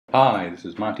Hi, this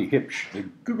is Monte Huebsch, the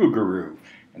Google Guru,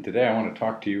 and today I want to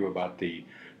talk to you about the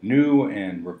new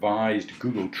and revised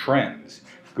Google Trends.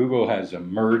 Google has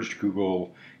merged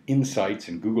Google Insights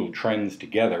and Google Trends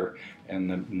together, and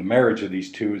the marriage of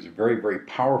these two is a very, very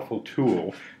powerful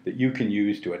tool that you can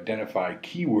use to identify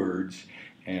keywords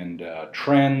and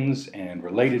trends and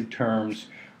related terms,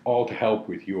 all to help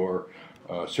with your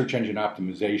search engine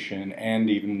optimization and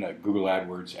even Google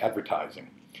AdWords advertising.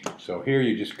 So here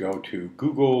you just go to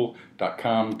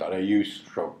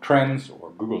google.com.au/trends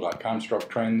or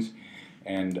google.com/trends,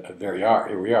 and there you are.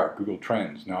 Here we are, Google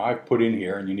Trends. Now I've put in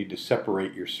here, and you need to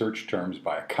separate your search terms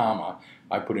by a comma.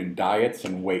 I put in diets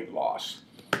and weight loss.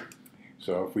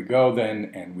 So if we go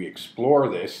then and we explore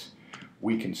this,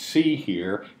 we can see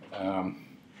here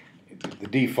the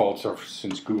defaults are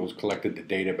since Google's collected the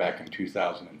data back in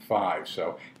 2005.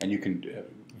 So, and you can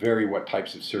vary what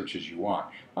types of searches you want.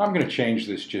 I'm going to change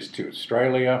this just to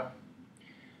Australia.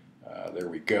 There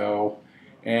we go.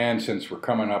 And since we're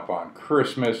coming up on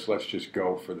Christmas, let's just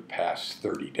go for the past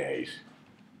 30 days.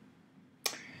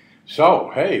 So,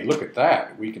 hey, look at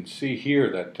that. We can see here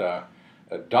that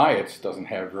diets doesn't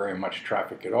have very much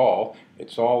traffic at all.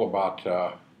 It's all about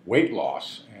weight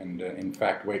loss. And in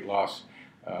fact, weight loss,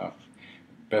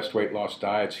 best weight loss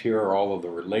diets, here are all of the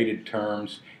related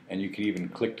terms, and you can even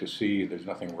click to see there's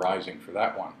nothing rising for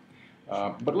that one.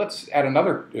 But let's add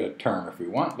another term if we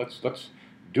want. Let's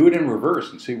do it in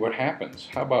reverse and see what happens.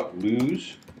 How about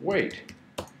lose weight?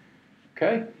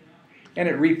 Okay, and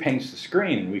it repaints the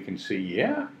screen, and we can see,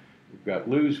 yeah, we've got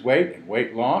lose weight and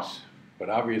weight loss, but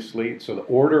obviously, so the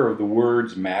order of the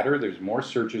words matter. There's more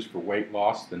searches for weight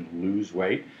loss than lose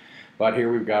weight, but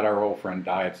here we've got our old friend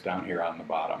diets down here on the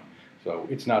bottom. So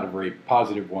it's not a very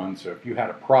positive one. So if you had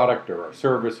a product or a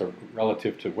service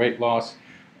relative to weight loss,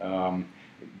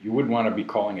 you wouldn't want to be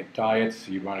calling it diets.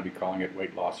 You'd want to be calling it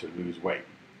weight loss or lose weight.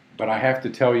 But I have to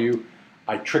tell you,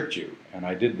 I tricked you, and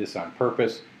I did this on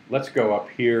purpose. Let's go up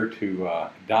here to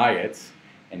diets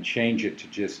and change it to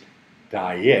just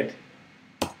diet.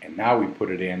 And now we put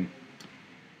it in,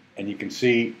 and you can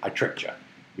see I tricked you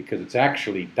because it's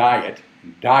actually diet.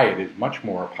 And diet is much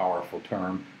more a powerful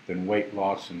term than weight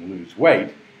loss and lose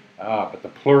weight, but the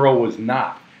plural was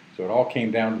not. So it all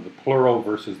came down to the plural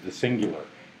versus the singular.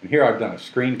 And here I've done a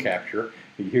screen capture.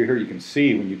 Here you can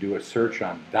see when you do a search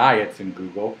on diets in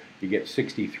Google, you get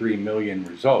 63 million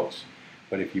results.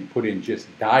 But if you put in just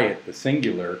diet, the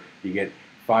singular, you get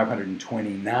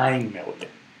 529 million.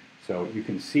 So you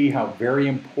can see how very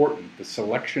important the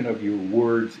selection of your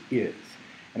words is.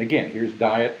 And again, here's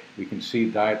diet. We can see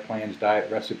diet plans,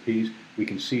 diet recipes. We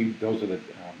can see those are the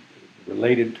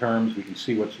related terms. We can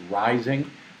see what's rising.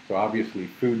 So obviously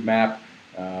Food Map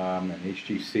and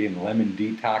HGC and Lemon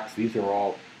Detox, these are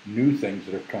all new things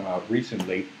that have come out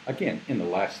recently, again, in the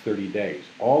last 30 days.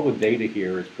 All the data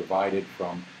here is provided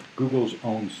from Google's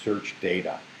own search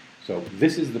data. So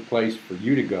this is the place for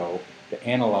you to go to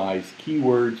analyze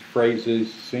keywords, phrases,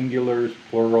 singulars,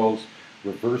 plurals,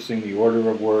 reversing the order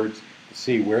of words, to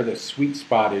see where the sweet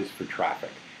spot is for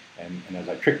traffic. And as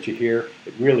I tricked you here,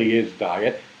 it really is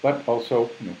diet, but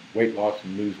also weight loss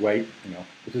and lose weight.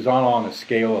 This is all on a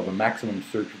scale of a maximum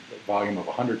search volume of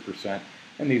 100%,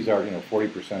 and these are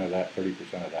 40% of that,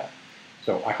 30% of that.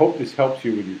 So I hope this helps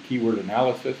you with your keyword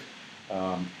analysis.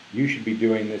 You should be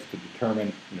doing this to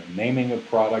determine naming of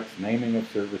products, naming of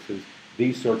services,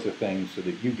 these sorts of things, so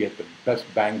that you get the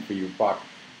best bang for your buck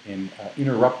in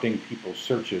interrupting people's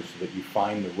searches so that you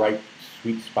find the right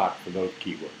sweet spot for those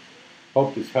keywords.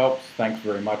 Hope this helps. Thanks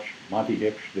very much. Monte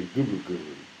Huebsch, the Google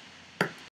Guru.